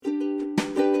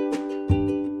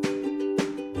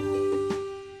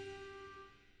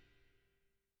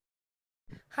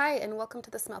Hi, and welcome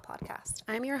to the Smell Podcast.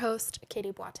 I'm your host,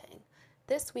 Katie Boateng.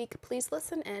 This week, please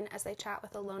listen in as I chat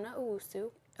with Ilona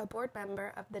Owusu, a board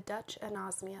member of the Dutch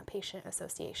Anosmia Patient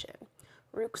Association,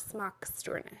 Rook Smaak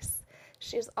Stoornis.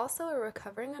 She is also a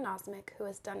recovering anosmic who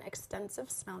has done extensive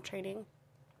smell training,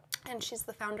 and she's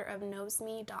the founder of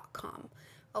knowsme.com,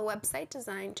 a website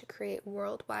designed to create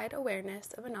worldwide awareness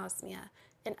of anosmia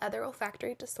and other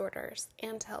olfactory disorders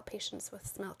and to help patients with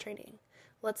smell training.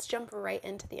 Let's jump right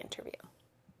into the interview.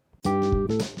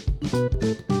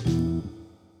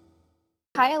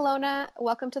 Hi, Ilona.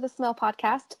 Welcome to the Smell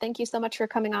Podcast. Thank you so much for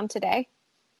coming on today.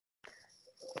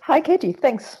 Hi, Katie.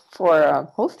 Thanks for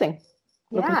hosting.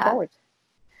 Looking forward.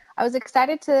 I was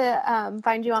excited to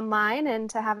find you online and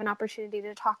to have an opportunity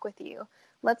to talk with you.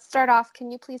 Let's start off. Can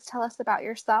you please tell us about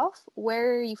yourself?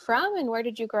 Where are you from and where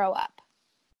did you grow up?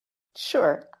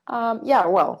 Sure.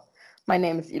 My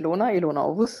name is Ilona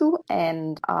Owusu,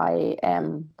 and I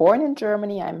am born in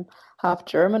Germany. I'm half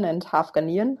German and half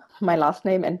Ghanaian. My last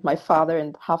name and my father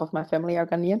and half of my family are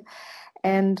Ghanaian.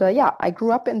 And I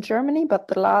grew up in Germany, but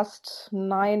the last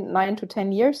 9 to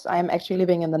 10 years, I'm actually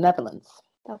living in the Netherlands.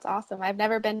 That's awesome. I've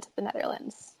never been to the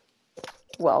Netherlands.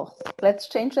 Well, let's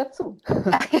change that soon.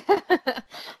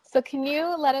 So can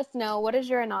you let us know, what is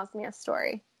your anosmia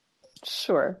story?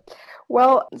 Sure.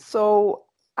 Well, so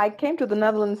I came to the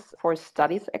Netherlands for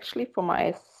studies, actually, for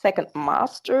my second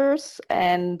master's.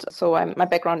 And so my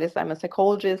background is I'm a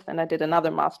psychologist, and I did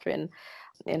another master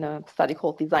in a study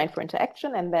called Design for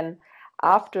Interaction. And then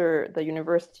after the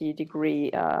university degree,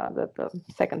 the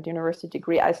second university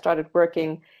degree, I started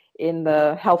working in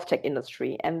the health tech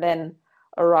industry. And then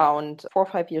around 4 or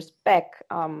 5 years back,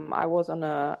 I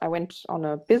went on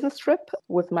a business trip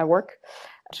with my work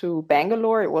to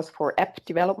Bangalore. It was for app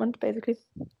development, basically.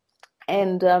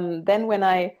 And then when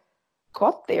I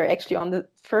got there, actually on the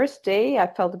first day, I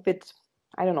felt a bit,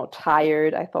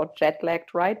 tired. I thought jet lagged,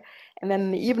 right? And then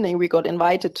in the evening, we got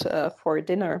invited for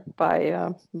dinner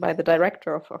by the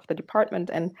director of the department.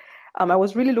 And I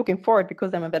was really looking forward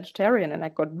because I'm a vegetarian, and I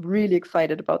got really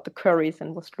excited about the curries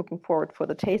and was looking forward for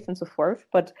the taste and so forth.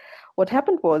 But what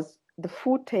happened was the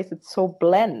food tasted so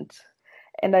bland.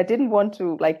 And I didn't want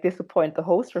to disappoint the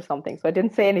host or something. So I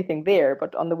didn't say anything there.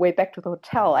 But on the way back to the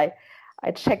hotel,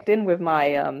 I checked in with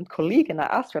my colleague and I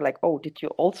asked her, oh, did you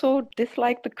also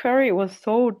dislike the curry? It was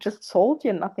so just salty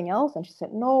and nothing else. And she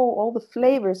said, no, all the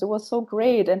flavors, it was so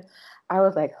great. And I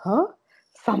was like, huh?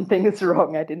 Something is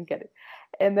wrong. I didn't get it.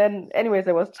 And then anyways,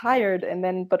 I was tired.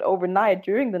 But overnight,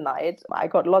 during the night, I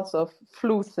got lots of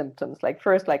flu symptoms.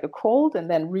 First a cold,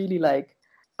 and then really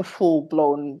a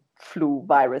full-blown flu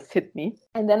virus hit me.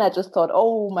 And then I just thought,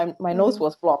 oh, my nose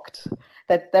was blocked.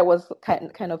 That was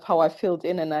kind of how I filled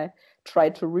in, and I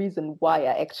tried to reason why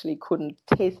I actually couldn't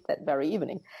taste that very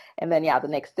evening. And then, the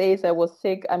next days I was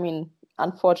sick. I mean,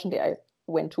 unfortunately, I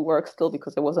went to work still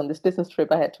because I was on this business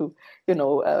trip. I had to,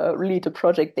 lead a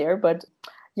project there. But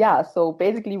so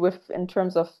basically in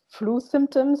terms of flu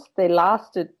symptoms, they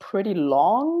lasted pretty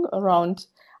long,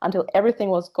 until everything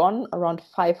was gone, around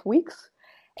 5 weeks.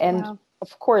 And wow.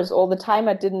 Of course, all the time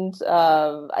I didn't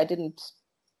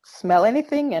smell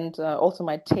anything, and also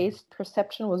my taste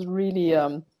perception was really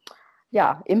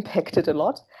impacted a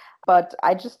lot. But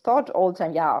I just thought all the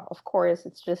time, of course,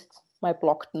 it's just my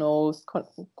blocked nose,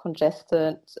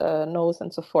 congested nose,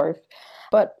 and so forth.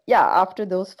 But after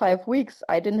those 5 weeks,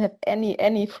 I didn't have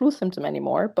any flu symptom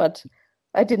anymore, but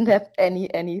I didn't have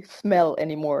any smell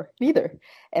anymore neither.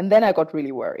 And then I got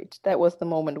really worried. That was the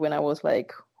moment when I was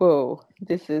like, whoa,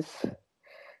 this is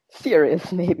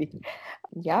serious, maybe.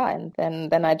 And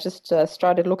then I just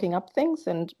started looking up things,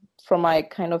 and from my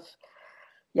kind of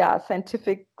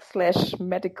scientific /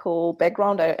 medical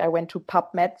background, I went to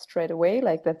PubMed straight away.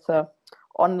 That's a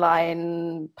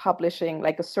online publishing,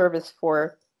 a service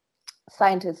for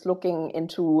scientists looking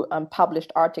into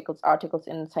published articles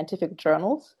in scientific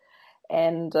journals.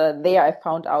 And there I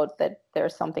found out that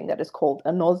there's something that is called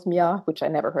anosmia, which I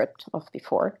never heard of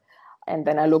before. And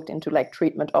then I looked into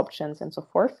treatment options and so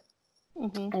forth.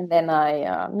 Mm-hmm. And then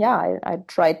I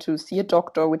tried to see a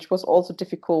doctor, which was also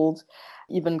difficult.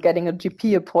 Even getting a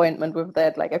GP appointment with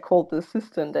that, I called the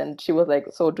assistant, and she was like,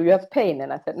 so do you have pain?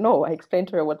 And I said, no. I explained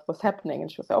to her what was happening,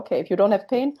 and she was like, okay, if you don't have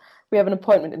pain, we have an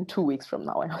appointment in 2 weeks from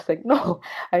now. And I was like, no,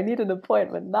 I need an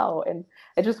appointment now. And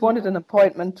I just wanted an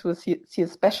appointment to see a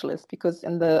specialist, because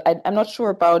I'm not sure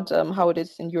about how it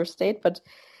is in your state, but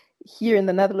here in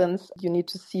the Netherlands, you need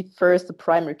to see first a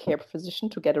primary care physician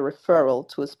to get a referral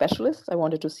to a specialist. I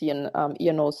wanted to see an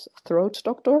ear, nose, throat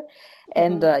doctor.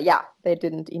 And they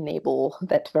didn't enable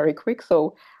that very quick.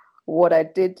 So what I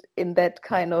did in that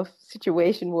kind of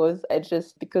situation was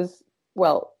because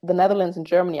well, the Netherlands and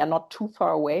Germany are not too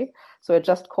far away. So I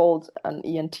just called an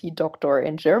ENT doctor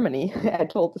in Germany. I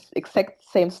told the exact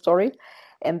same story.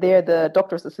 And there the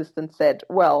doctor's assistant said,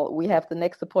 well, we have the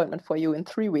next appointment for you in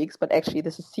 3 weeks, but actually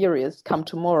this is serious. Come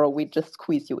tomorrow. We just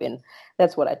squeeze you in.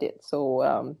 That's what I did.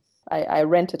 So I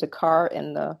rented a car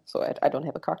and so I don't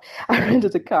have a car. I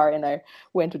rented a car and I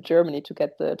went to Germany to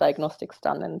get the diagnostics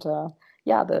done. And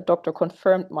yeah, the doctor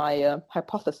confirmed my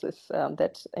hypothesis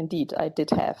that indeed I did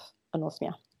have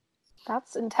anosmia.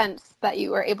 That's intense that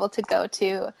you were able to go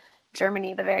to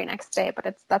Germany the very next day,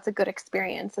 but that's a good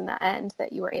experience in the end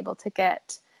that you were able to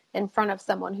get in front of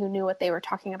someone who knew what they were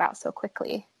talking about so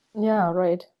quickly. Yeah,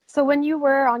 right. So when you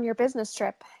were on your business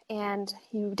trip and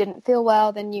you didn't feel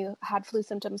well, then you had flu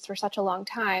symptoms for such a long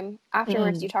time.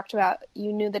 Afterwards, you talked about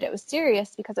you knew that it was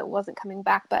serious because it wasn't coming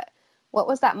back. But what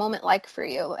was that moment like for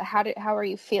you? How are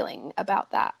you feeling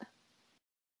about that?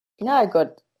 Yeah, I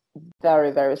got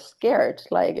very, very scared.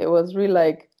 Like it was really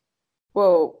like,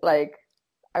 whoa, like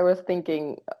I was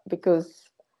thinking because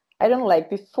I don't know, like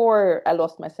before I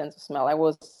lost my sense of smell, I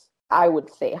would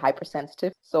say,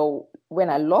 hypersensitive. So when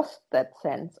I lost that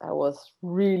sense, I was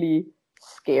really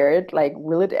scared. Like,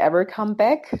 will it ever come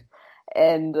back?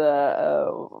 And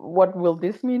what will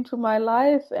this mean to my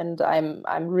life? And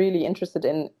I'm really interested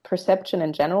in perception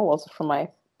in general, also from my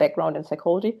background in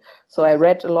psychology. So I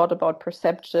read a lot about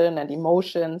perception and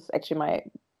emotions. Actually, my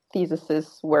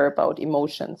theses were about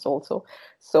emotions also.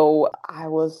 So I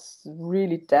was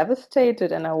really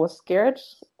devastated and I was scared,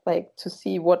 like to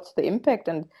see what's the impact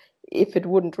and if it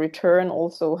wouldn't return,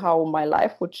 also how my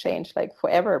life would change, like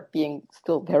forever, being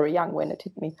still very young when it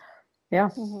hit me. Yeah.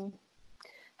 Mm-hmm.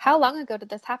 How long ago did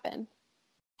this happen?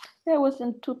 Yeah, it was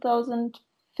in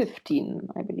 2015,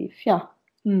 I believe. Yeah.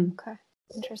 Okay.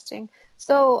 Interesting.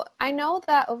 So I know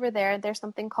that over there's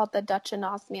something called the Dutch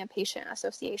Anosmia Patient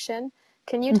Association.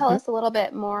 Can you tell Mm-hmm. us a little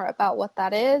bit more about what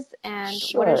that is and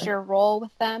what is Sure. your role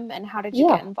with them and how did you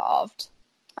get Yeah, involved?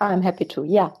 I'm happy to.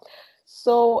 Yeah.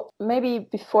 So maybe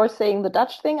before saying the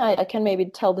Dutch thing, I can maybe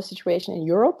tell the situation in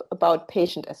Europe about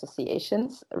patient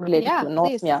associations related to Yeah,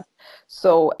 please. anosmia.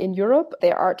 So in Europe,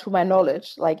 there are, to my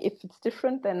knowledge, like if it's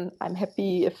different, then I'm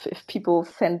happy if people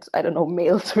send, I don't know,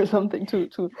 mails or something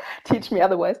to teach me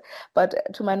otherwise. But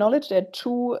to my knowledge, there are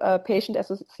two patient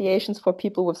associations for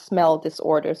people with smell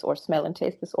disorders or smell and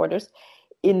taste disorders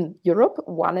in Europe.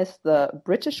 One is the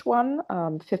British one,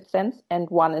 Fifth Sense, and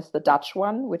one is the Dutch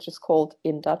one, which is called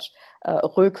in Dutch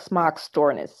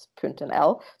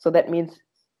reukssmaakstoornis.nl. So that means,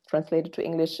 translated to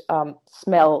English,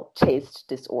 smell taste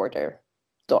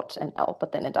disorder.nl,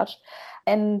 but then in Dutch.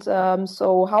 And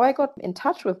so how I got in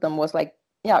touch with them was like,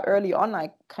 yeah, early on,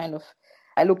 I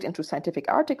looked into scientific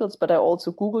articles, but I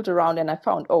also Googled around and I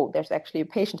found, oh, there's actually a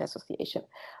patient association.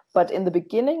 But in the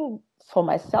beginning, for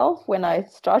myself, when I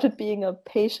started being a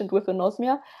patient with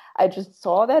anosmia, I just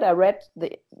saw that. I read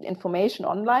the information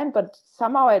online, but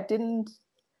somehow I didn't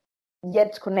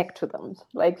yet connect to them.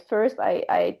 Like first,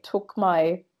 I took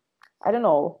I don't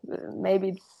know, maybe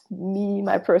it's me,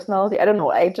 my personality. I don't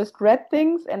know. I just read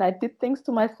things and I did things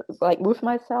to like with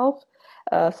myself.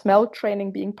 Smell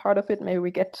training being part of it. Maybe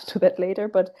we get to that later,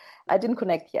 but I didn't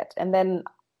connect yet. And then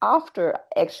after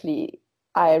actually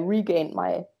I regained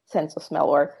my sense of smell,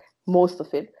 or most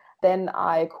of it, then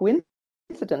I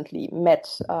coincidentally met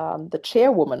the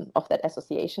chairwoman of that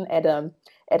association at an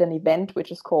event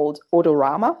which is called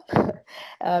Odorama.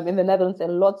 In the Netherlands, there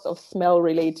are lots of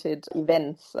smell-related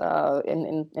events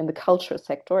in the culture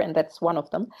sector, and that's one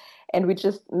of them. And we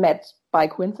just met by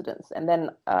coincidence. And then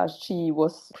she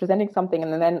was presenting something,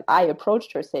 and then I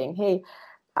approached her saying, hey,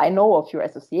 I know of your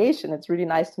association. It's really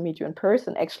nice to meet you in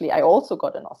person. Actually, I also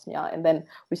got anosmia. And then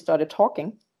we started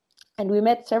talking. And we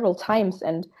met several times,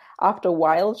 and after a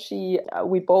while,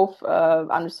 we both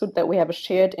understood that we have a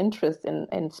shared interest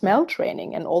in smell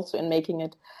training and also in making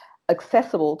it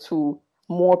accessible to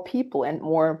more people and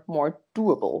more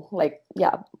doable. Like,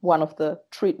 yeah, one of the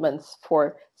treatments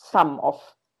for some of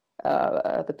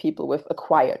the people with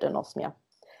acquired anosmia.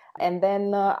 And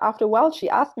then after a while, she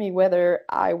asked me whether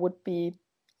I would be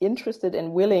interested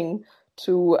and willing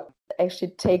to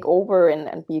actually take over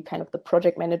and be kind of the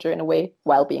project manager in a way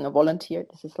while being a volunteer.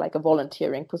 This is like a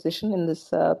volunteering position in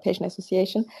this patient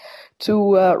association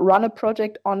to run a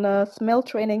project on a smell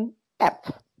training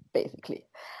app, basically.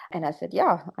 And I said,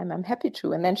 yeah, I'm happy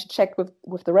to. And then she checked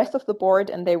with the rest of the board,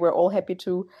 and they were all happy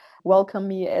to welcome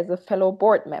me as a fellow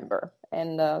board member.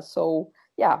 And so,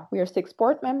 yeah, we are 6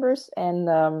 board members,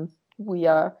 and we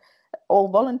are all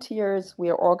volunteers. We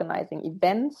are organizing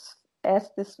events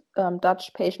as this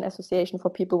Dutch Patient Association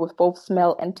for people with both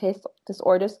smell and taste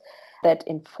disorders that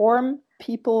inform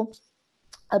people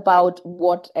about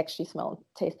what actually smell and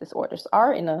taste disorders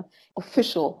are in an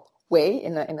official way,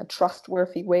 in a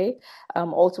trustworthy way.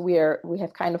 Also, we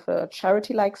have kind of a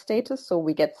charity-like status, so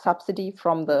we get subsidy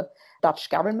from the Dutch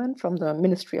government, from the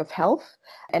Ministry of Health.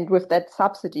 And with that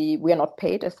subsidy, we are not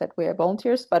paid, as said, we are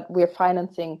volunteers, but we're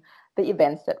financing the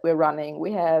events that we're running.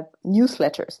 We have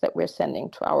newsletters that we're sending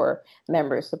to our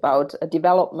members about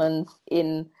developments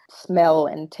in smell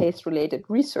and taste related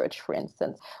research, for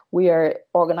instance. We are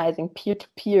organizing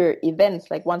peer-to-peer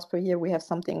events. Like once per year, we have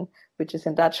something which is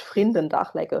in Dutch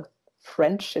Vriendendag, like a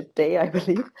friendship day, I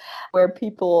believe, where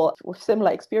people with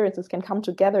similar experiences can come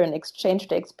together and exchange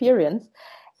their experience.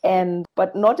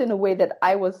 But not in a way that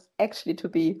I was actually, to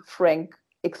be frank,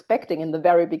 expecting in the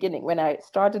very beginning. When I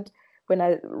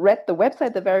read the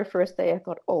website the very first day, I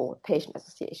thought, oh, a patient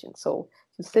association. So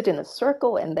you sit in a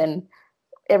circle and then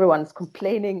everyone's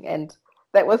complaining. And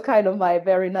that was kind of my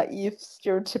very naive,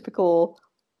 stereotypical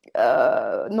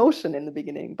notion in the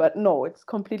beginning. But no, it's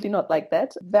completely not like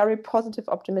that. Very positive,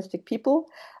 optimistic people.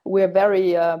 We're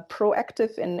very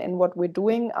proactive in what we're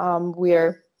doing.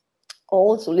 We're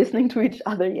also listening to each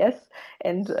other, yes.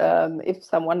 And if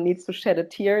someone needs to shed a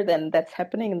tear, then that's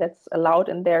happening and that's allowed.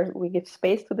 And there we give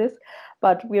space to this.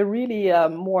 But we're really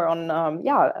more on,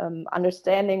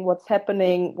 understanding what's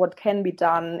happening, what can be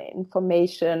done,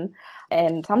 information.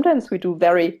 And sometimes we do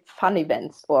very fun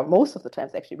events, or most of the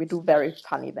times actually, we do very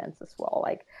fun events as well,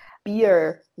 like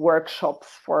beer workshops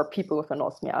for people with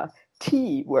anosmia,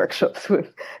 tea workshops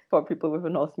for people with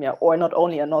anosmia, or not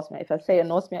only anosmia. If I say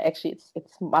anosmia, actually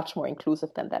it's much more inclusive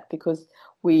than that, because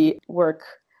we work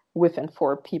with and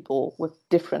for people with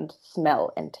different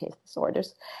smell and taste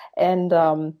disorders. And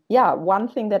one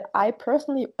thing that I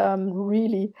personally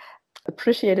really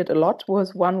appreciated a lot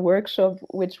was one workshop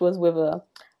which was with a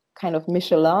kind of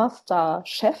Michelin star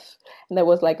chef, and there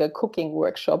was like a cooking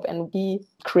workshop, and he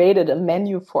created a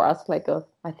menu for us, like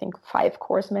I think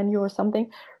 5-course menu or something,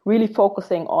 really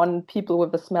focusing on people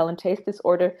with a smell and taste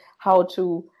disorder, how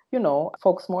to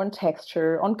focus more on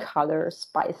texture, on color,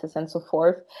 spices, and so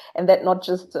forth. And that not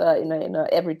just in a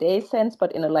everyday sense,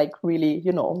 but in a like really,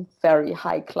 very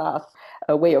high class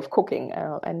way of cooking.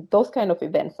 And those kind of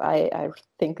events, I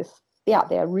think they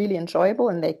are really enjoyable,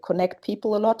 and they connect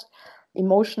people a lot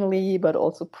emotionally, but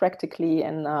also practically.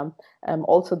 And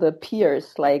also the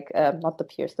peers, like not the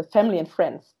peers, the family and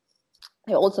friends,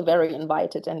 they're also very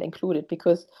invited and included,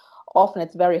 because often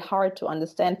it's very hard to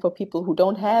understand for people who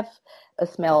don't have a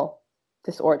smell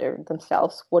disorder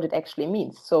themselves what it actually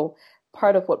means. So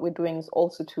part of what we're doing is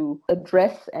also to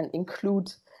address and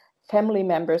include family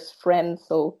members, friends,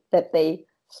 so that they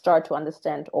start to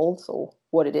understand also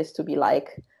what it is to be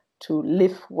like to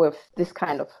live with this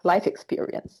kind of life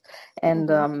experience.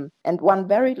 And and one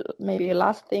very maybe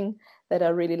last thing that I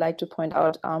really like to point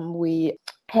out, we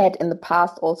had in the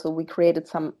past also, we created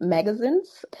some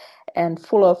magazines and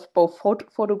full of both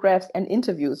photographs and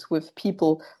interviews with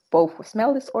people both with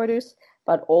smell disorders,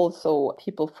 but also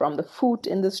people from the food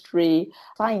industry,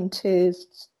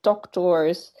 scientists,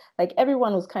 doctors, like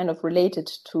everyone who's kind of related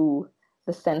to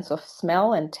the sense of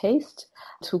smell and taste,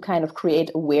 to kind of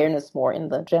create awareness more in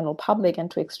the general public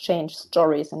and to exchange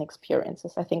stories and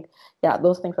experiences. I think,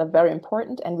 those things are very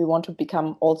important, and we want to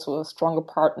become also a stronger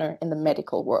partner in the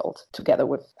medical world together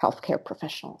with healthcare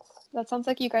professionals. That sounds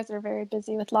like you guys are very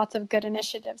busy with lots of good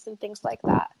initiatives and things like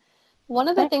that. One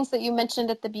of the things that you mentioned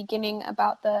at the beginning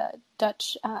about the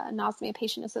Dutch Anosmia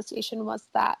Patient Association was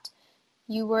that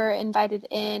you were invited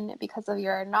in because of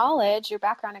your knowledge, your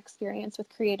background experience with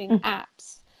creating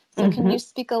apps. So can you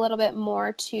speak a little bit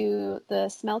more to the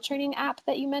smell training app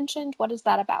that you mentioned? What is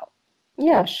that about?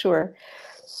 Yeah, sure.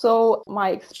 So my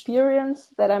experience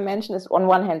that I mentioned is, on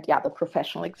one hand, the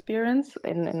professional experience.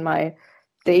 In my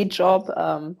day job,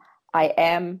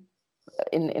 I'm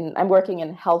working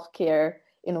in healthcare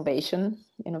innovation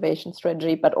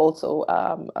strategy, but also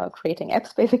creating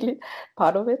apps, basically,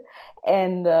 part of it.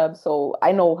 And so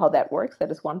I know how that works.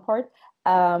 That is one part.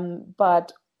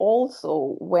 But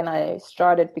also, when I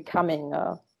started becoming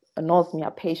a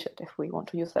anosmia patient, if we want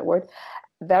to use that word,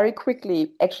 very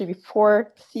quickly, actually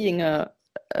before seeing a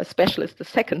specialist the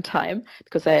second time,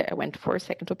 because I went for a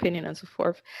second opinion and so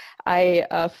forth,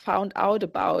 I found out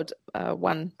about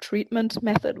one treatment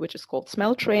method, which is called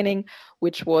smell training,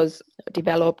 which was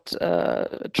developed,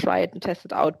 tried and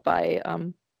tested out by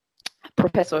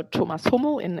Professor Thomas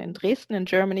Hummel in Dresden in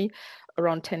Germany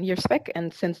around 10 years back.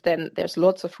 And since then, there's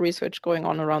lots of research going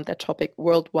on around that topic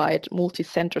worldwide.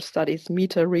 Multi-center studies,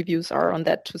 meta reviews are on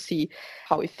that to see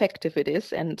how effective it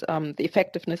is. And the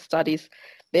effectiveness studies,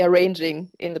 they are ranging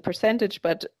in the percentage,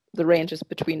 but the range is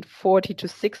between 40 to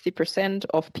 60%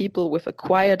 of people with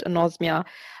acquired anosmia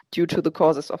due to the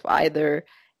causes of either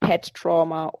head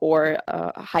trauma or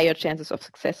higher chances of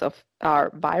success of our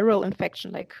viral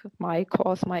infection, like my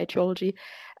cause, my etiology.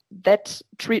 That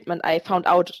treatment I found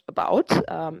out about.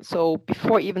 So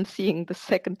before even seeing the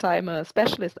second time a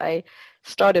specialist, I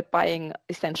started buying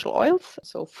essential oils.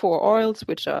 So 4 oils,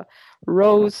 which are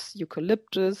rose,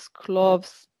 eucalyptus,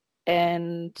 cloves,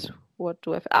 and what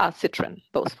do I have? Citron,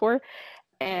 those 4.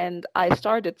 And I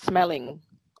started smelling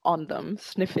on them,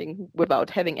 sniffing without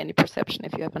having any perception.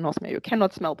 If you have anosmia, you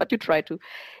cannot smell, but you try to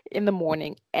in the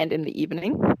morning and in the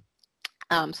evening.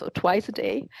 So twice a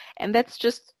day. And that's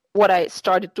just what I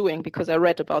started doing because I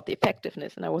read about the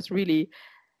effectiveness, and I was really,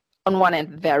 on one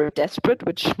end, very desperate,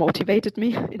 which motivated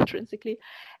me intrinsically.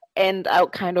 And I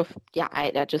kind of,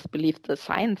 I just believed the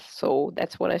science. So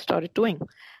that's what I started doing.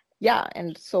 Yeah,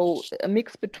 and so a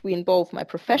mix between both my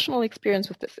professional experience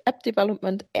with this app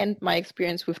development and my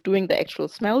experience with doing the actual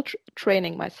smell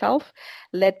training myself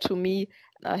led to me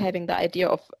having the idea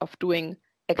of doing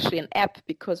actually an app,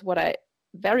 because what I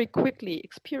very quickly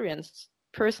experienced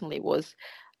personally was,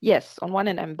 yes, on one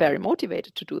end, I'm very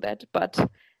motivated to do that, but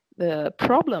the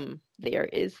problem there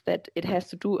is that it has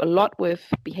to do a lot with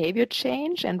behavior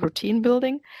change and routine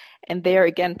building. And there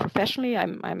again, professionally,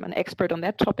 I'm an expert on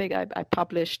that topic. I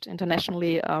published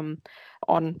internationally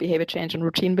on behavior change and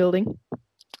routine building.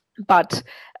 But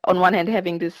on one hand,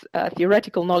 having this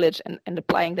theoretical knowledge and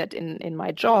applying that in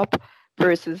my job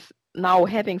versus now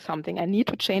having something, I need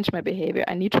to change my behavior.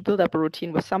 I need to build up a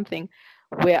routine with something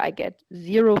where I get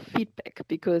zero feedback,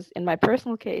 because in my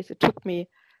personal case, it took me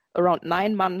around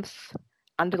 9 months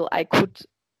until I could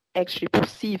actually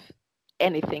perceive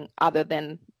anything other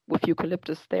than with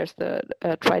eucalyptus. There's the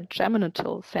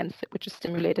trigeminal sense, which is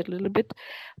stimulated a little bit,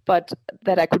 but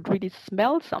that I could really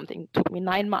smell something took me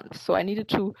 9 months. So I needed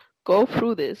to go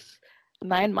through this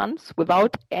 9 months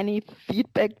without any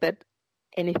feedback that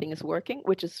anything is working,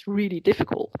 which is really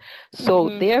difficult.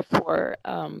 So therefore,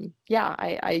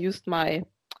 I used my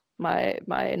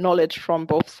knowledge from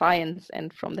both science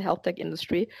and from the health tech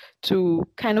industry to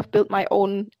kind of build my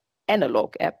own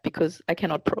analog app, because I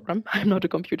cannot program. I'm not a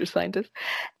computer scientist.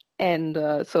 And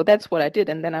so that's what I did.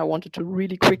 And then I wanted to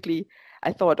really quickly,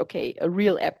 I thought, okay, a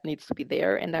real app needs to be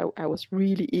there. And I was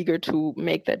really eager to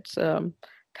make that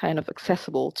kind of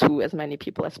accessible to as many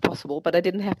people as possible, but I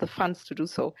didn't have the funds to do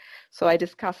so. So I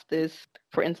discussed this,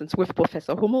 for instance, with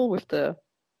Professor Hummel, with the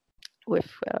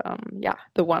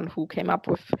one who came up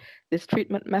with this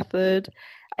treatment method,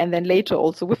 and then later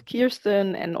also with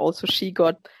Kirsten. And also she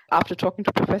got, after talking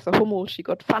to Professor Hummel, she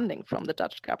got funding from the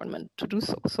Dutch government to do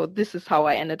so. So this is how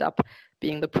I ended up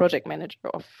being the project manager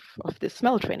of this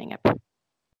smell training app.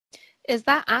 Is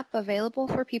that app available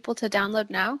for people to download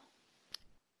now?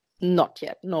 Not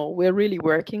yet. No, we're really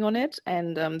working on it,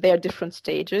 and there are different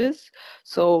stages.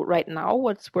 So right now,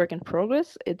 what's work in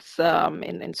progress, it's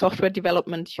in software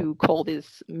development, you call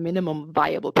this minimum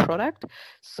viable product.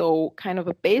 So kind of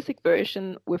a basic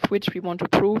version with which we want to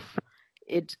prove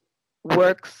it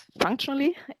works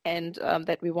functionally, and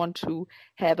that we want to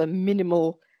have a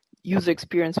minimal user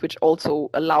experience which also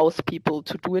allows people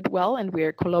to do it well. And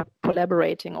we're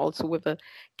collaborating also with a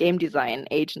game design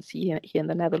agency here in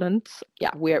the Netherlands. Yeah,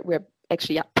 we're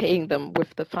actually paying them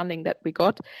with the funding that we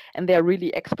got, and they're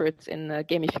really experts in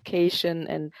gamification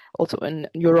and also in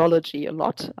neurology a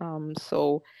lot.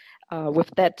 With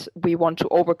that, we want to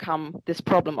overcome this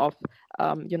problem of,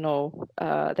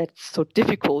 that's so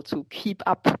difficult to keep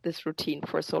up this routine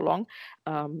for so long.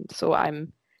 So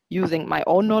I'm using my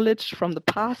own knowledge from the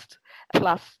past,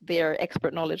 plus their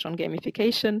expert knowledge on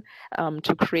gamification,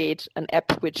 to create an app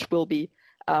which will be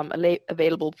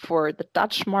available for the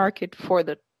Dutch market for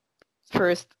the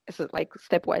first, as a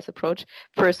stepwise approach,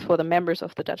 first for the members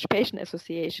of the Dutch Patient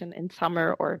Association in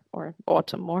summer or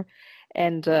autumn more.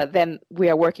 And then we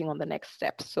are working on the next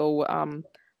step. So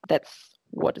that's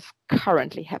what is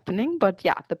currently happening. But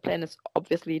yeah, the plan is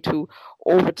obviously to,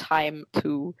 over time,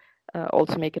 to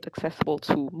also make it accessible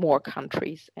to more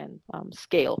countries and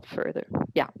scale further.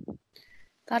 Yeah.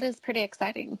 That is pretty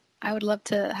exciting. I would love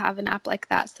to have an app like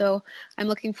that. So I'm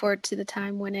looking forward to the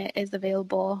time when it is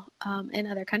available in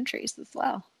other countries as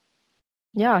well.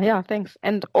 Yeah, thanks.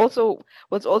 And also,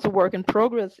 what's also work in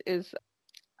progress is,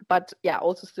 but yeah,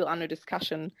 also still under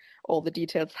discussion, all the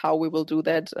details, how we will do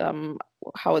that,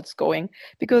 how it's going.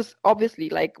 Because obviously,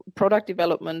 like product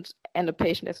development and a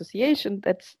patient association,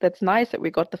 that's nice that we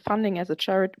got the funding as a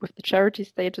charity with the charity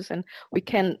status, and we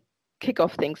can kick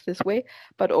off things this way.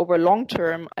 But over long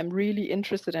term, I'm really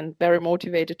interested and very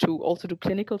motivated to also do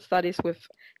clinical studies with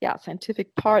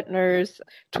scientific partners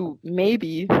to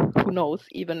maybe, who knows,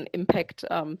 even impact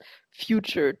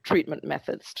future treatment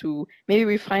methods, to maybe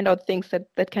we find out things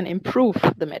that can improve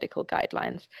the medical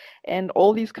guidelines. And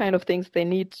all these kind of things, they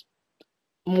need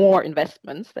more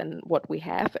investments than what we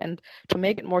have. And to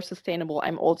make it more sustainable,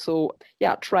 I'm also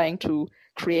trying to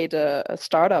create a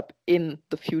startup in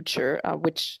the future,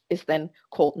 which is then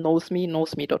called Nosme.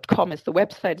 Nosme.com is the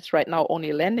website. It's right now only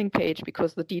a landing page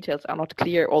because the details are not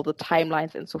clear. All the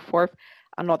timelines and so forth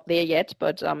are not there yet.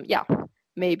 But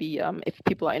maybe if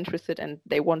people are interested and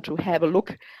they want to have a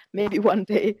look, maybe one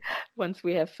day, once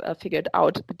we have figured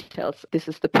out the details, this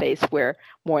is the place where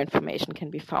more information can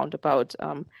be found about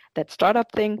that startup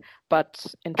thing. But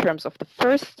in terms of the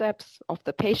first steps of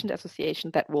the patient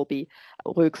association, that will be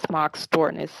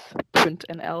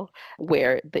Röksmarkstornis.nl,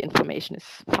 where the information is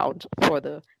found for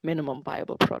the minimum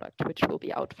viable product, which will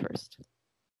be out first.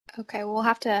 Okay, well,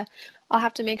 I'll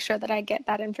have to make sure that I get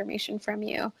that information from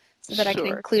you so that I can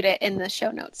include it in the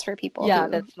show notes for people who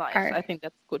that's nice. I think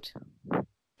that's good.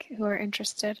 Who are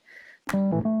interested.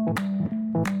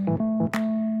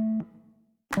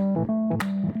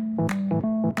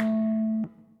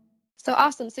 So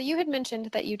awesome. So you had mentioned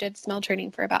that you did smell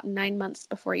training for about 9 months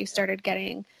before you started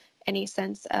getting any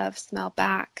sense of smell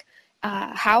back.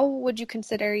 How would you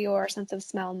consider your sense of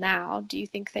smell now? Do you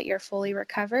think that you're fully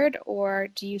recovered, or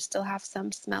do you still have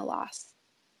some smell loss?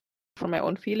 From my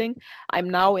own feeling, I'm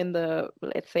now in the,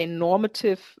 let's say,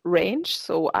 normative range.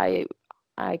 So I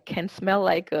can smell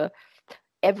like a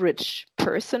average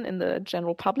person in the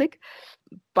general public.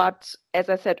 But as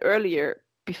I said earlier,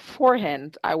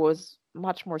 beforehand, I was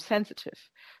much more sensitive.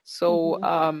 So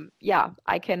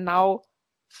I can now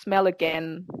smell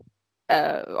again,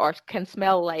 or can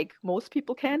smell like most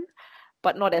people can,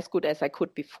 but not as good as I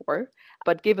could before.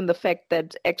 But given the fact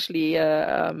that actually,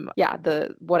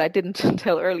 what I didn't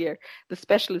tell earlier, the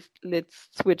specialists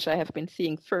which I have been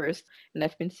seeing first, and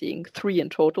I've been seeing 3 in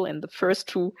total, and the first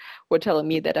 2 were telling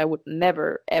me that I would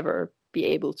never, ever be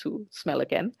able to smell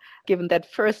again. Given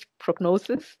that first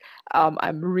prognosis,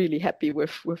 I'm really happy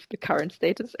with the current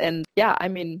status. And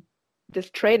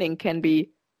this training can be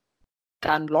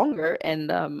done longer,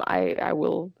 and I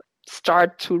will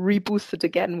start to reboost it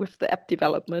again with the app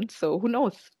development. So who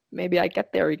knows? Maybe I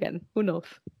get there again. Who knows?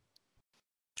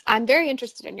 I'm very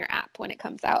interested in your app when it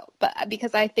comes out, but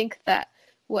because I think that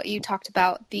what you talked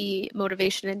about, the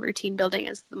motivation and routine building,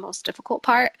 is the most difficult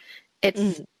part.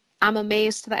 I'm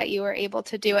amazed that you were able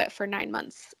to do it for 9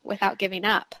 months without giving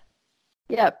up.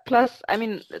 Yeah, plus,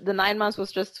 the 9 months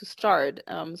was just to start.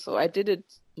 So I did it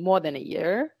more than a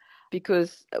year,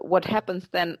 because what happens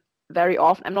then very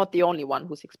often, I'm not the only one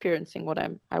who's experiencing what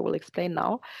I will explain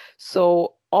now.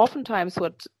 So oftentimes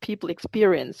what people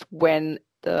experience when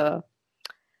the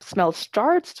smell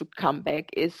starts to come back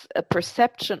is a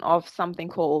perception of something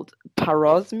called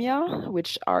parosmia,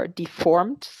 which are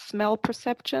deformed smell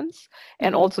perceptions,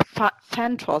 and also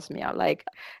phantosmia, like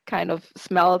kind of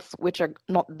smells which are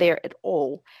not there at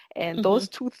all. And those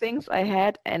 2 things I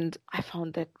had, and I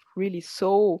found that really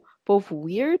so both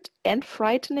weird and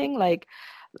frightening. Like,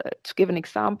 to give an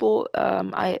example,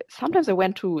 I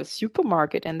went to a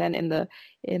supermarket, and then in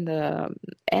the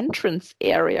entrance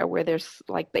area where there's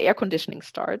like the air conditioning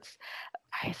starts,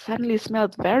 I suddenly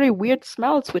smelled very weird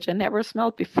smells which I never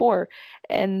smelled before.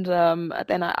 And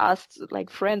then I asked like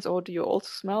friends, "Oh, do you also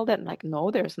smell that?" And like, "No,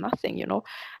 there's nothing, you know."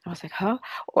 And I was like, "Huh?"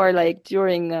 Or like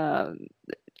during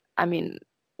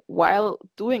while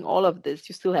doing all of this,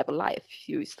 you still have a life,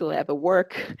 you still have a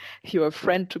work, you're a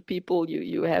friend to people,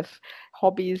 you have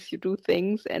hobbies, you do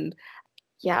things. And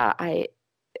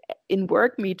in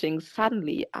work meetings,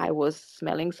 suddenly I was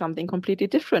smelling something completely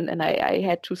different, and I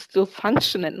had to still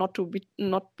function and not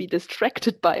be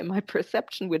distracted by my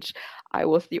perception, which I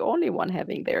was the only one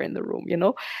having there in the room, you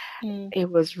know. It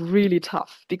was really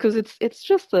tough, because it's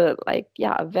just a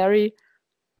very,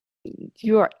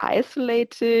 you are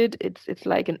isolated. It's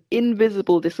like an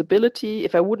invisible disability.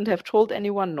 If I wouldn't have told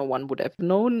anyone, no one would have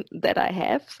known that I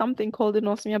have something called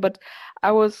anosmia. But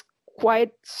I was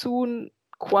quite soon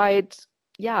I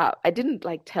didn't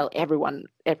like tell everyone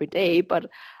every day,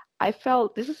 but I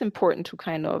felt this is important to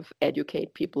kind of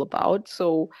educate people about.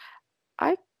 So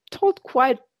I told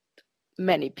quite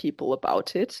many people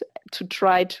about it to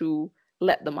try to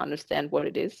let them understand what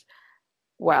it is.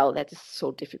 Wow, that is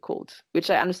so difficult,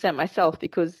 which I understand myself,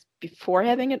 because before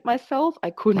having it myself, I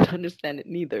couldn't understand it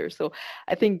neither. So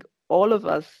I think all of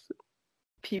us,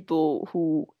 people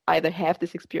who either have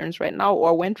this experience right now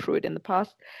or went through it in the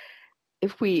past,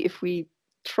 if we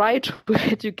try to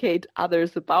educate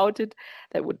others about it,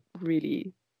 that would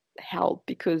really help,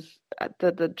 because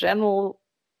the general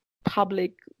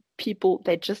public, people,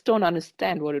 they just don't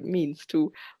understand what it means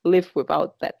to live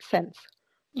without that sense.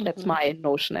 That's my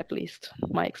notion, at least,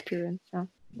 my experience. Yeah.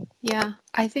 Yeah,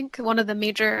 I think one of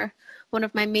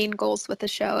my main goals with the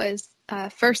show is,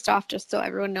 first off, just so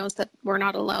everyone knows that we're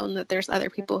not alone, that there's other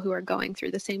people who are going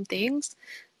through the same things,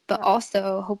 but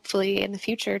also hopefully in the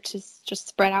future to just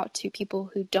spread out to people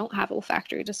who don't have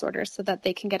olfactory disorders, so that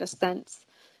they can get a sense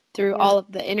through all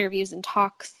of the interviews and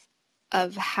talks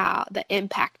of how the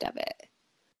impact of it,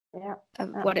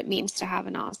 of what it means to have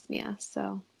anosmia.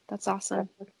 So that's awesome.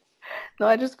 No,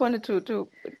 I just wanted to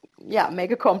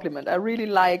make a compliment. I really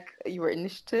like your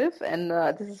initiative, and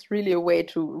this is really a way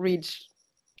to reach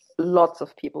lots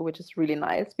of people, which is really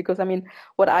nice. Because I mean,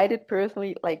 what I did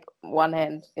personally, like, one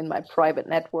hand in my private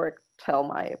network, tell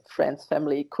my friends,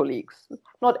 family, colleagues,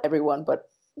 not everyone, but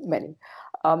many.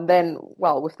 Then,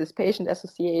 well, with this patient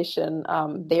association,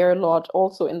 there a lot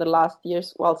also in the last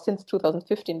years, well, since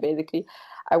 2015, basically,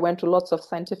 I went to lots of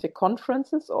scientific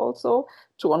conferences also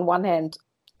to, on one hand,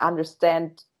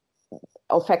 understand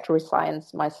olfactory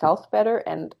science myself better,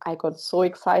 and I got so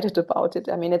excited about it.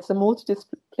 I mean, it's a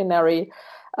multidisciplinary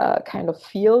kind of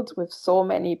field with so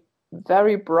many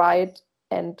very bright,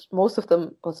 and most of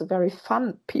them also very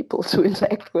fun people to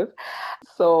interact with.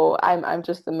 So I'm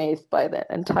just amazed by the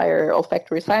entire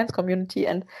olfactory science community.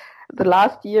 And the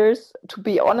last years, to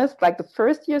be honest, like the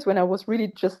first years when I was really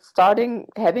just starting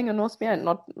having anosmia and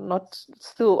not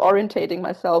still orientating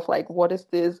myself, like, what is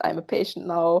this? I'm a patient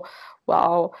now.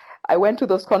 Wow. I went to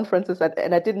those conferences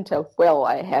and I didn't tell, well,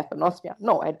 I have anosmia.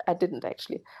 No, I didn't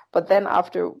actually. But then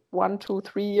after 1, 2,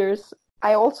 3 years,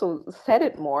 I also said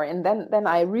it more, and then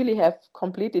I really have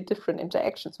completely different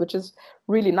interactions, which is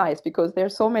really nice, because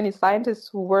there's so many scientists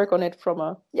who work on it from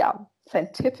a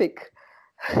scientific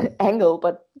angle,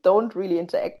 but don't really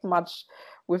interact much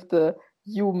with the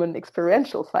human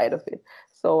experiential side of it.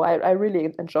 So I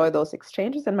really enjoy those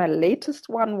exchanges. And my latest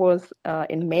one was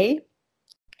in May.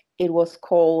 It was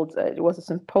a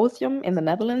symposium in the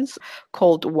Netherlands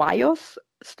called WIOS,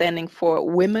 standing for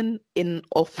Women in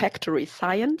Olfactory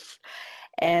Science.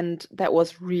 And that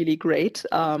was really great.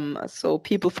 So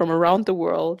people from around the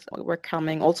world were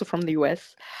coming, also from the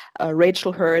US.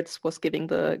 Rachel Hertz was giving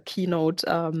the keynote,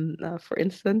 for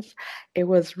instance. It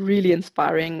was really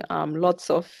inspiring. Lots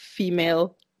of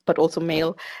female, but also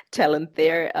male talent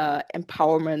there,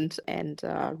 empowerment, and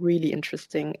really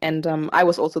interesting. And I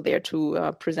was also there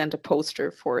to present a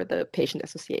poster for the patient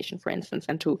association, for instance,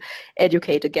 and to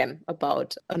educate again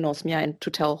about anosmia and to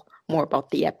tell more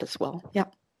about the app as well. Yeah.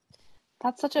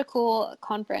 That's such a cool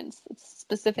conference. It's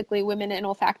specifically women in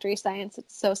olfactory science.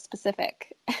 It's so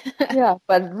specific. Yeah,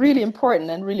 but really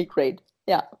important and really great.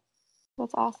 Yeah.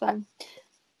 That's awesome.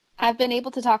 I've been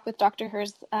able to talk with Dr.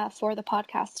 Hers for the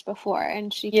podcast before,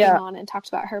 and she came on and talked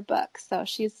about her book. So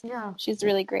she's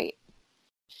really great.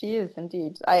 She is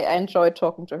indeed. I enjoyed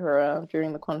talking to her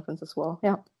during the conference as well.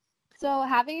 Yeah. So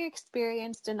having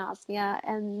experienced anosmia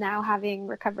and now having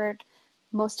recovered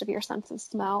most of your sense of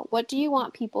smell, what do you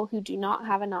want people who do not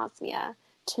have anosmia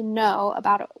to know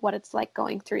about what it's like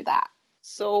going through that?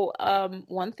 So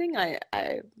one thing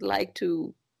I like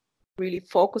to really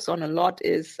focus on a lot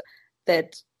is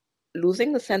that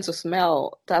losing the sense of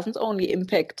smell doesn't only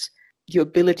impact your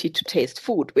ability to taste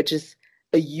food, which is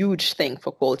a huge thing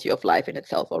for quality of life in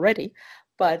itself already,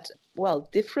 but, well,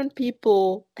 different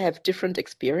people have different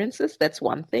experiences. That's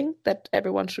one thing that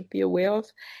everyone should be aware of.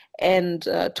 And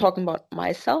talking about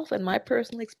myself and my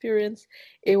personal experience,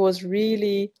 it was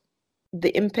really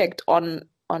the impact on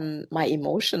my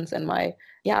emotions and my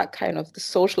kind of the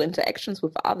social interactions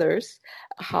with others,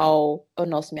 how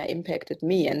anosmia impacted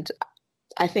me. And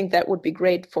I think that would be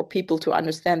great for people to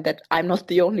understand that I'm not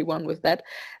the only one with that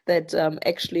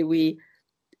actually we,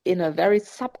 in a very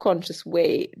subconscious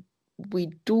way,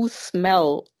 we do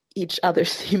smell each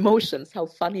other's emotions, how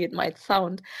funny it might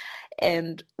sound.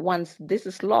 And once this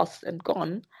is lost and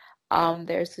gone,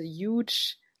 there's a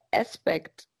huge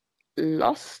aspect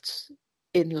lost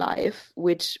in life,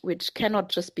 which cannot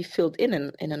just be filled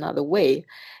in another way.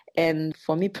 And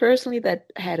for me personally,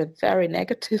 that had a very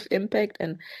negative impact,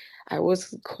 and I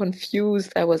was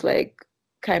confused. I was like,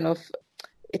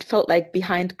 it felt like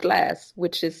behind glass,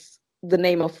 which is the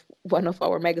name of one of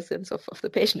our magazines of the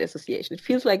patient association. It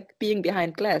feels like being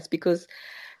behind glass, because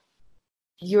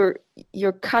you're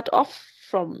cut off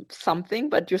from something,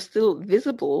 but you're still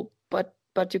visible,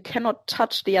 but you cannot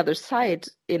touch the other side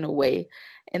in a way.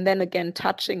 And then again,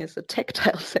 touching is a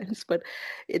tactile sense, but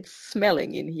it's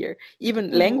smelling in here.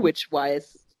 Even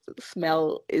language-wise,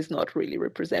 smell is not really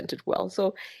represented well.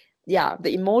 So yeah,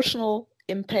 the emotional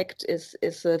impact is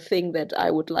a thing that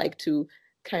I would like to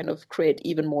kind of create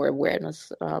even more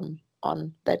awareness on,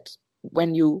 that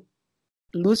when you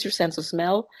lose your sense of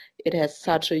smell, it has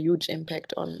such a huge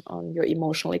impact on your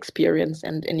emotional experience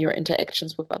and in your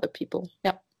interactions with other people.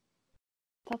 Yeah.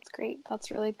 That's great.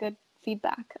 That's really good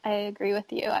feedback. I agree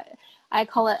with you. I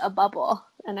call it a bubble,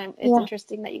 and it's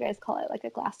interesting that you guys call it like a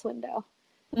glass window.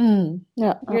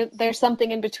 Yeah. There's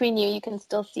something in between you can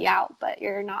still see out, but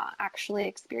you're not actually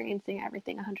experiencing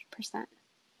everything 100%.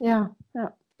 Yeah.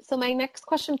 So my next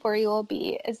question for you will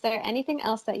be, is there anything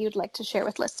else that you'd like to share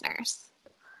with listeners?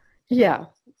 Yeah.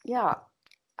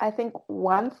 I think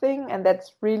one thing, and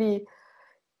that's really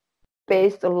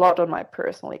based a lot on my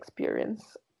personal experience,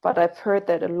 but I've heard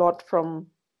that a lot from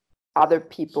other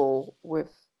people with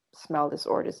smell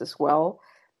disorders as well.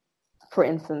 For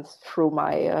instance, through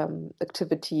my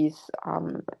activities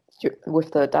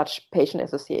with the Dutch Patient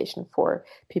Association for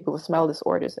people with smell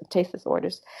disorders and taste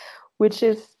disorders, which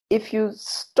is, if you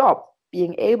stop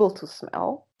being able to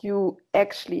smell, you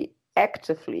actually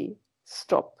actively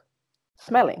stop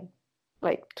smelling,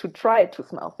 like to try to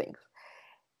smell things.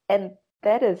 And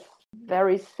that is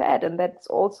very sad. And that's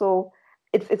also,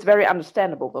 it's very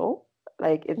understandable though.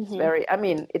 Like it's very, I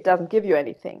mean, it doesn't give you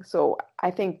anything. So I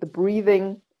think the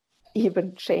breathing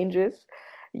even changes.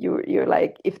 You're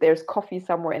like, if there's coffee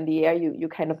somewhere in the air, you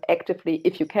kind of actively,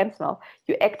 if you can smell,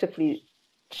 you actively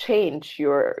change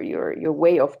your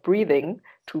way of breathing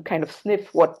to kind of sniff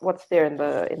what's there in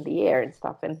the air and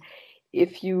stuff. And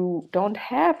if you don't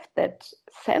have that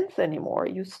sense anymore,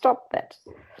 you stop that.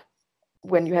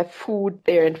 When you have food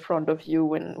there in front of you,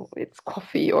 when it's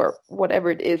coffee or whatever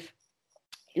it is,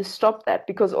 you stop that,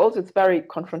 because also it's very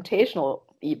confrontational,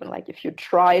 even like if you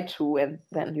try to and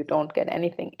then you don't get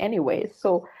anything anyway.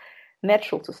 So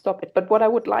natural to stop it. But what I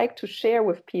would like to share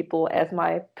with people as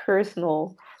my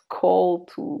personal call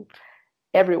to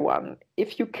everyone,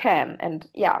 if you can, and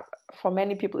yeah, for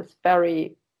many people it's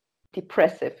very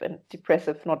depressive, and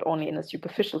depressive not only in a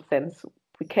superficial sense,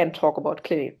 we can talk about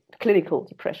clinical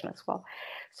depression as well.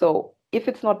 So if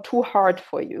it's not too hard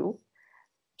for you,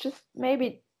 just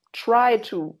maybe try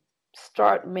to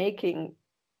start making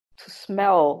to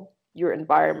smell your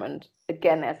environment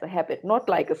again as a habit, not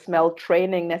like a smell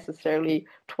training necessarily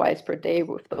twice per day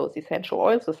with those essential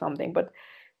oils or something, but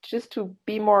just to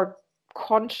be more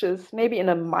conscious, maybe in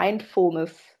a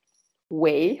mindfulness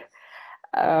way,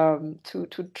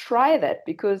 to try that.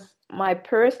 Because my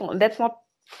personal, and that's not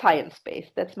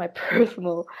science-based, that's my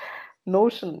personal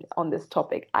notion on this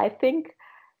topic, I think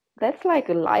that's like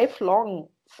a lifelong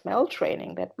smell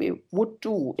training that we would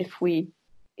do if we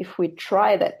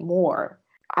try that more.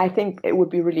 I think it would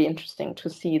be really interesting to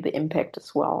see the impact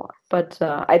as well. But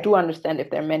I do understand if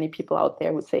there are many people out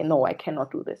there who say, no, I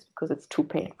cannot do this because it's too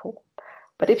painful.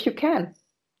 But if you can,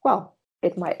 well,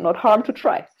 it might not harm to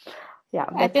try. Yeah,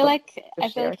 I feel like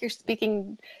you're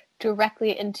speaking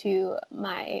directly into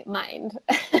my mind.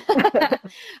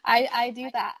 I do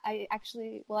that. I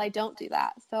don't do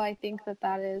that. So I think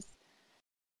that is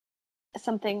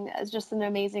something, as just an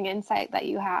amazing insight that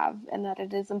you have, and that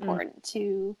it is important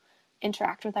to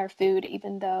interact with our food,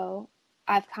 even though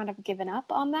I've kind of given up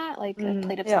on that, like a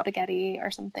plate of spaghetti or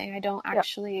something. I don't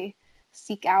actually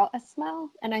seek out a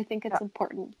smell, and I think it's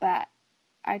important that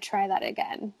I try that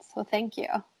again. So thank you.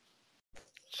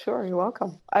 Sure, you're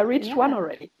welcome. I reached one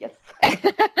already. Yes.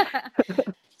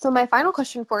 So my final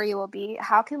question for you will be,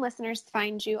 how can listeners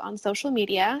find you on social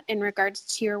media in regards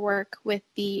to your work with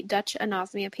the Dutch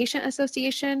Anosmia Patient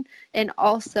Association and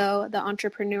also the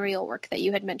entrepreneurial work that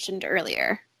you had mentioned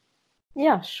earlier?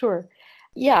 Yeah, sure.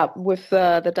 Yeah, with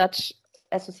the Dutch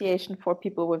Association for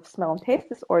People with Smell and Taste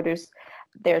Disorders,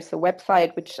 there's a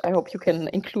website which I hope you can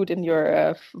include in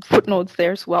your footnotes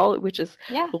there as well, which is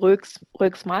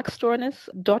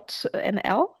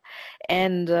Reuksmaakstoornis.nl.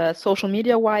 And social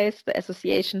media-wise, the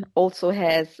association also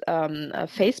has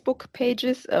Facebook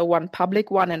pages, one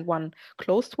public one and one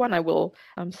closed one. I will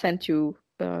send you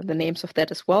the names of that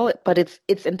as well, but it's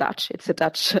in Dutch. It's a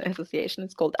Dutch association.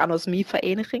 It's called Anosmia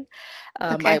Vereniging.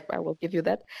 I will give you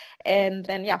that. And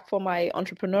then, for my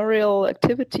entrepreneurial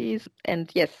activities, and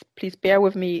yes, please bear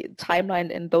with me,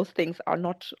 timeline and those things are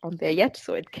not on there yet,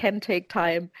 so it can take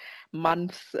time,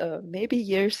 months, maybe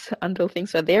years until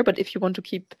things are there. But if you want to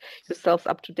keep yourselves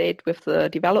up to date with the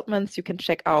developments, you can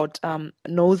check out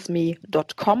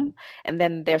knowsme.com, and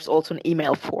then there's also an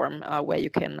email form where you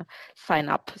can sign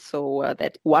up, so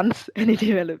that once any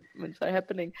developments are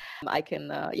happening, I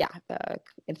can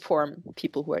inform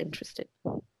people who are interested.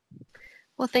 Well,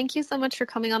 thank you so much for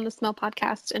coming on the Smell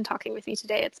Podcast and talking with me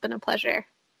today. It's been a pleasure.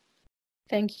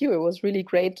 Thank you. It was really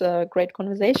great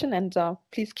conversation, and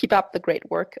please keep up the great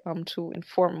work to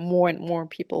inform more and more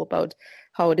people about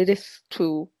how it is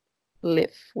to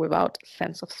live without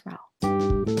sense of smell.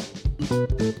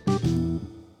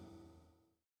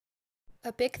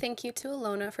 A big thank you to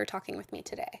Ilona for talking with me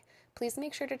today. Please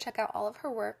make sure to check out all of her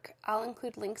work. I'll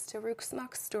include links to Rook's the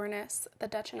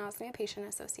Dutch Anosmia Patient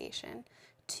Association,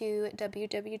 to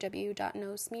www.nosme.com,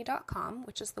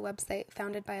 which is the website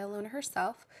founded by Ilona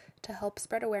herself to help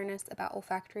spread awareness about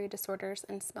olfactory disorders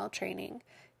and smell training,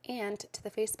 and to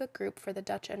the Facebook group for the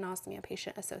Dutch Anosmia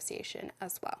Patient Association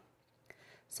as well.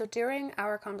 So during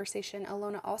our conversation,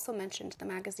 Ilona also mentioned the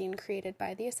magazine created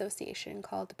by the association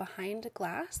called Behind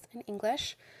Glass in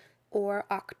English, or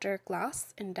Achter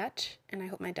Glas in Dutch, and I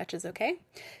hope my Dutch is okay.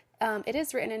 It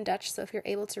is written in Dutch, so if you're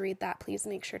able to read that, please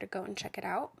make sure to go and check it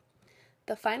out.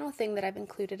 The final thing that I've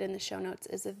included in the show notes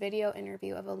is a video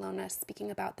interview of Ilona speaking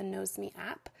about the Anosmia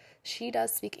app. She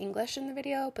does speak English in the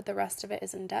video, but the rest of it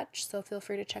is in Dutch, so feel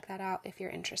free to check that out if you're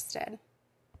interested.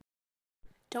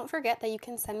 Don't forget that you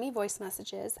can send me voice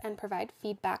messages and provide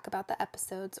feedback about the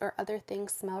episodes or other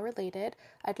things smell related.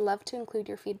 I'd love to include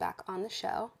your feedback on the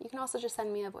show. You can also just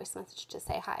send me a voice message to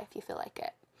say hi if you feel like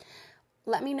it.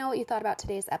 Let me know what you thought about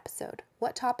today's episode.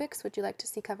 What topics would you like to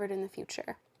see covered in the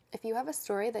future? If you have a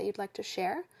story that you'd like to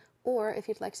share, or if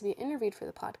you'd like to be interviewed for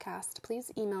the podcast, please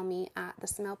email me at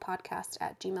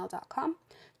thesmellpodcast@gmail.com.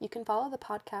 You can follow the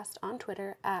podcast on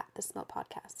Twitter at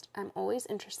thesmellpodcast. I'm always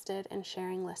interested in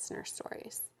sharing listener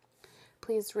stories.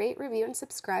 Please rate, review, and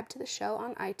subscribe to the show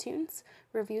on iTunes.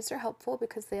 Reviews are helpful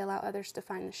because they allow others to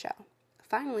find the show.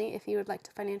 Finally, if you would like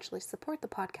to financially support the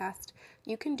podcast,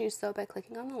 you can do so by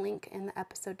clicking on the link in the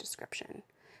episode description.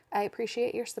 I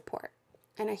appreciate your support.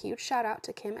 And a huge shout out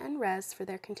to Kim and Rez for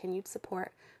their continued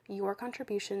support. Your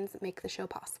contributions make the show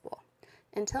possible.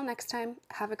 Until next time,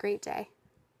 have a great day.